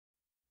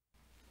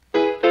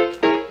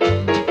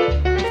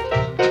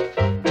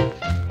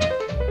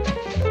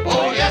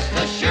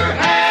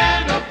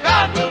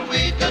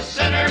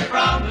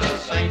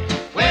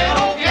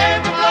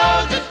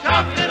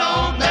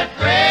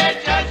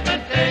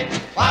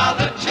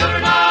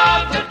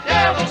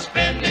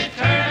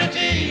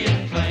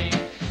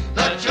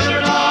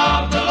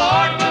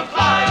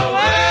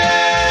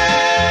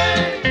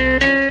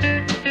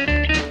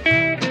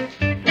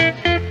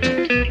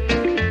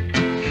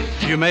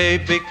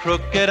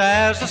crooked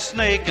as a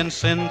snake and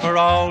sin for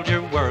all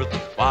you're worth,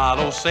 while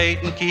old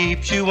Satan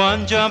keeps you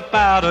one jump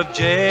out of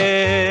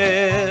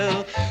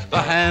jail.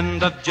 The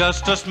hand of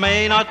justice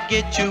may not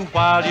get you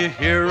while you're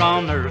here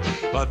on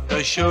earth, but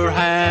the sure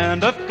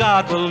hand of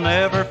God will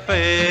never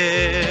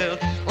fail.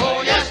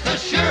 Oh yes, the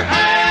sure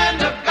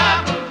hand of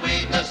God will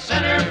lead the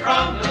sinner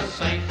from the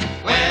saint.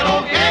 When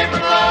old Gabriel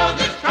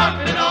blows his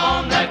trumpet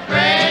on that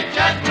great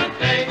judgment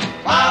day,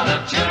 while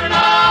the children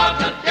of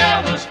the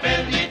devil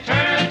spend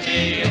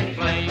eternity in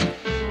flame,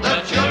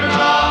 the children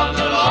of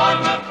the Lord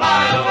will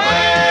fly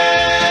away.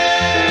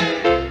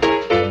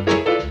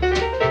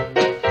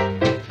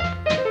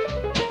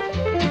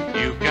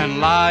 You can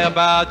lie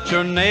about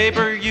your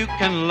neighbor, you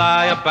can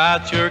lie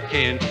about your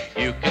kin,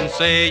 you can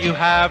say you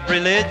have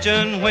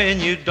religion when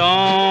you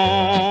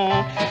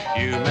don't.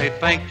 You may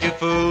think you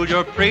fooled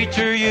your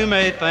preacher, you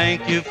may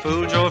think you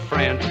fooled your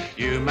friend,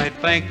 you may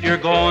think you're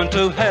going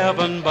to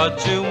heaven,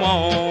 but you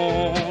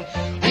won't.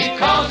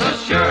 Because the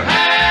sure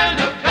hand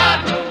of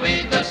God will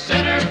lead the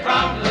sinner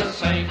from the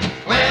saint.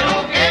 When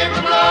old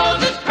Gabriel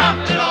blows his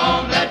trumpet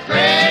on that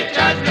great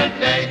judgment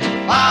day,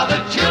 while the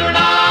children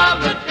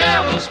of the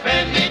devil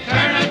spend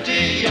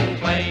eternity in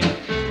flame,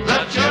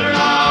 the children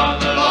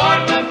of the Lord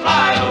will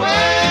fly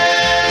away.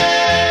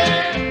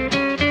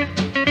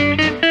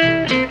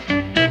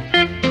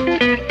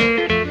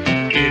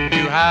 If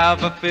you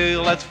have a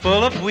field that's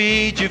full of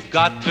weeds, you've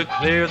got to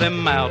clear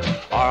them out,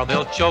 or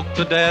they'll choke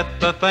to death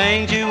the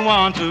things you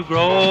want to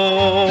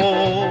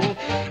grow.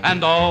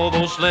 And all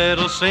those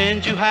little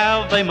sins you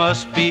have, they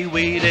must be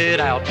weeded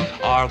out,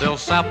 or they'll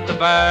sap the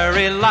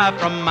very life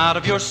from out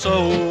of your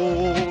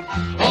soul.